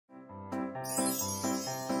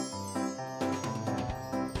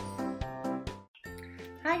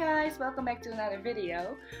Hi guys, welcome back to another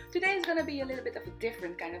video. Today is gonna be a little bit of a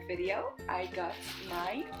different kind of video. I got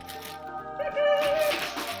my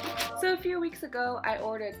package! So a few weeks ago I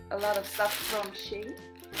ordered a lot of stuff from Shein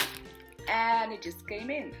and it just came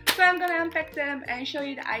in. So I'm gonna unpack them and show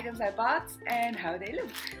you the items I bought and how they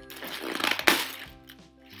look.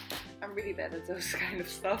 I'm really bad at those kind of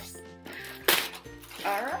stuffs.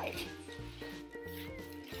 Alright.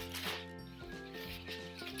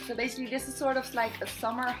 So basically this is sort of like a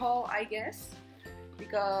summer haul, I guess,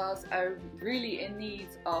 because I'm really in need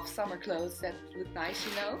of summer clothes that look nice,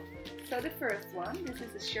 you know. So the first one, this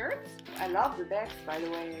is a shirt. I love the bags, by the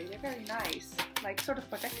way, they're very nice, like sort of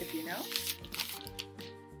protective, you know,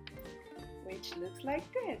 which looks like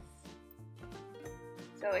this.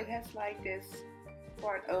 So it has like this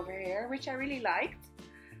part over here, which I really liked.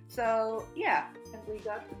 So yeah, and we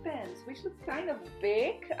got the pants, which look kind of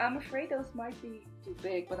big. I'm afraid those might be too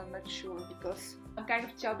big, but I'm not sure because I'm kind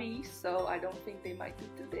of chubby, so I don't think they might be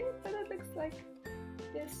too big, but it looks like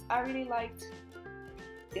this. I really liked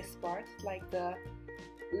this part, like the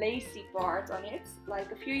lacy part on it.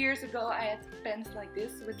 Like a few years ago I had pants like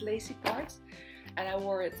this with lacy parts and I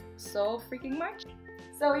wore it so freaking much.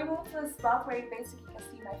 So we moved to a spot where you basically can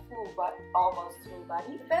see my full butt, almost full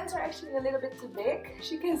body. The pants are actually a little bit too big,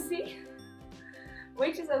 as you can see,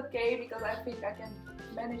 which is okay because I think I can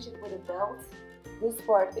manage it with a belt. This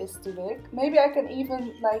part is too big. Maybe I can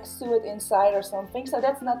even like sew it inside or something, so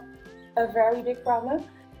that's not a very big problem.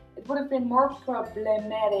 It would have been more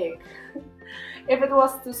problematic if it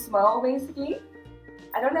was too small, basically.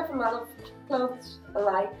 I don't have a lot of clothes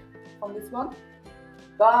alike on this one.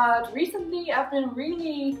 But recently I've been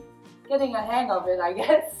really getting a hang of it, I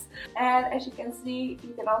guess. And as you can see,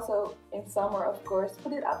 you can also, in summer of course,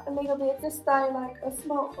 put it up a little bit, just tie like a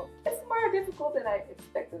small... It's more difficult than I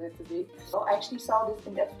expected it to be. So I actually saw this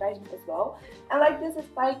in the advertisement as well. And like this,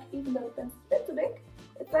 it's like, even though the pants is a bit too big,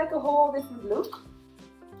 it's like a whole different look.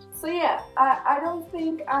 So yeah, I don't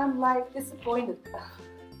think I'm like disappointed.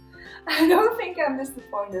 I don't think I'm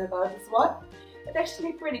disappointed about this one. It's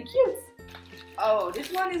actually pretty cute. Oh,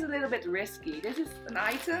 this one is a little bit risky. This is an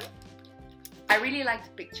item. I really like the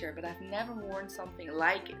picture, but I've never worn something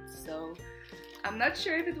like it. So I'm not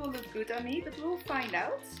sure if it will look good on me, but we'll find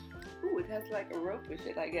out. Ooh, it has like a rope with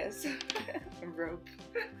it, I guess. A rope.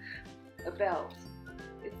 A belt.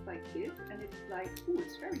 It's like this, and it's like, ooh,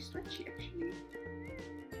 it's very stretchy actually.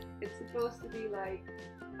 It's supposed to be like,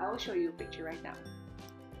 I'll show you a picture right now.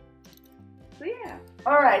 So yeah.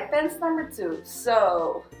 Alright, pants number 2.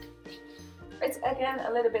 So it's again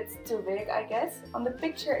a little bit too big, I guess. On the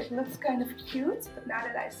picture it looks kind of cute, but now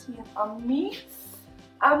that I see it on me,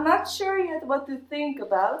 I'm not sure yet what to think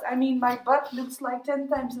about. I mean, my butt looks like 10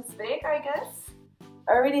 times as big, I guess.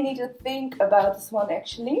 I really need to think about this one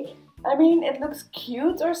actually. I mean, it looks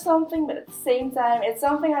cute or something, but at the same time it's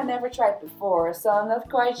something I never tried before, so I'm not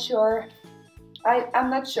quite sure.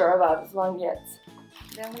 I'm not sure about this one yet.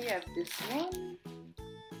 Then we have this one.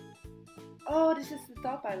 Oh, this is the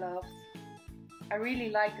top I loved. I really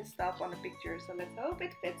like the stuff on the picture, so let's hope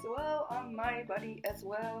it fits well on my body as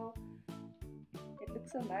well. It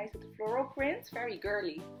looks so nice with the floral print, very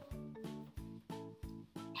girly.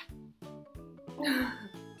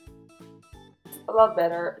 A lot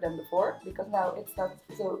better than before, because now it's not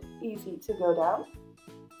so easy to go down.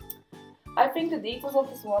 I think the details of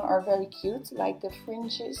this one are very cute, like the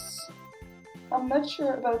fringes. I'm not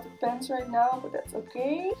sure about the pants right now, but that's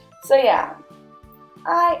okay. So yeah,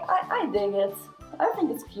 I dig it. I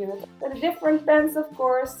think it's cute. With a different pants, of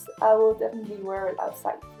course, I will definitely wear it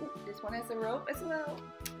outside. This one has a rope as well.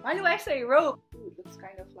 Why do I say rope? Ooh, it looks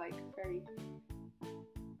kind of like very...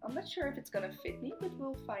 I'm not sure if it's gonna fit me, but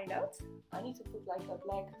we'll find out. I need to put like a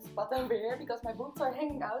black spot over here because my boots are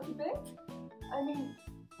hanging out a bit. I mean,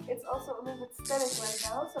 it's also a little bit static right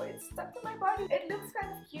now, so it's stuck to my body. It looks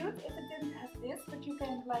kind of cute if it didn't have this, but you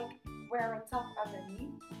can like wear a top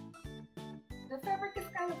underneath. The fabric is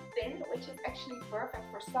kind of thin, which is actually perfect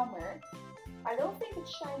for summer. I don't think it's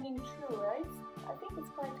shining through, right? I think it's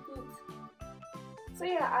quite good. So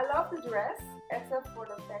yeah, I love the dress, except for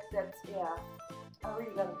the fact that, yeah, I'm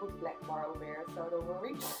really gonna put a black bar over here, so don't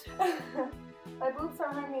worry. My boots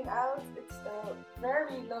are hanging out. It's a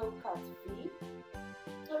very low cut V.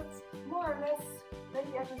 But more or less,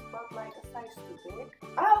 maybe I just bought like a size too big.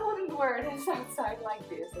 I wouldn't wear this outside like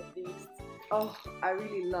this at least. Oh, I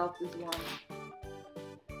really love this one.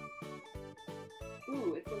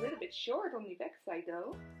 Ooh, it's a little bit short on the back side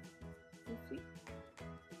though. Let's see.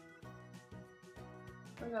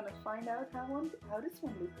 We're gonna find out how this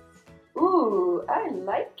one looks. Ooh, I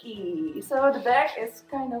like it. So the back is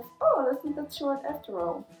kind of, oh, that's not that short after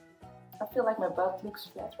all. I feel like my butt looks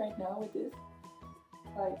flat right now with this.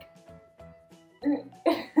 Like,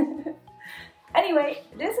 anyway,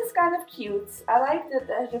 this is kind of cute. I like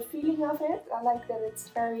the feeling of it. I like that it's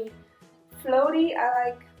very floaty.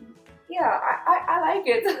 I like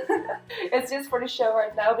it. It's just for the show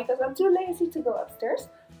right now because I'm too lazy to go upstairs.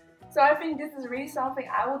 So I think this is really something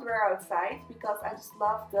I would wear outside because I just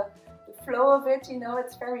love the flow of it, you know,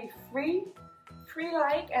 it's very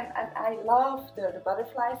free-like, and I love the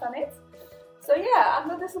butterflies on it. So yeah, I'm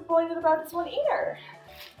not disappointed about this one either.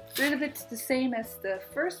 It's a little bit the same as the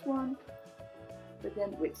first one, but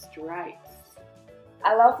then with stripes.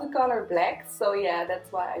 I love the color black, so yeah,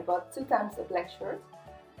 that's why I bought 2 times a black shirt.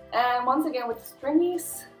 And once again with the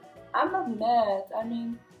stringies, I'm not mad. I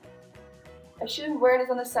mean, I shouldn't wear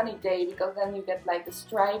this on a sunny day because then you get like the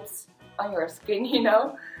stripes on your skin, you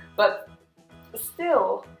know, but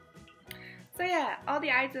still. So yeah, all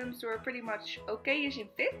the items were pretty much okay-ish in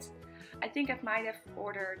fit. I think I might have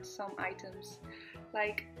ordered some items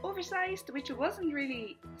like oversized, which wasn't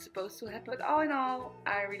really supposed to happen. But all in all,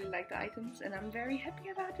 I really like the items and I'm very happy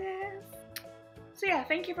about this. So yeah,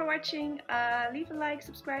 thank you for watching. Leave a like,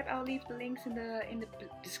 subscribe. I'll leave the links in the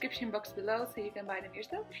description box below so you can buy them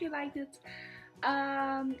yourself if you liked it.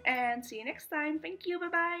 And see you next time. Thank you, bye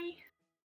bye.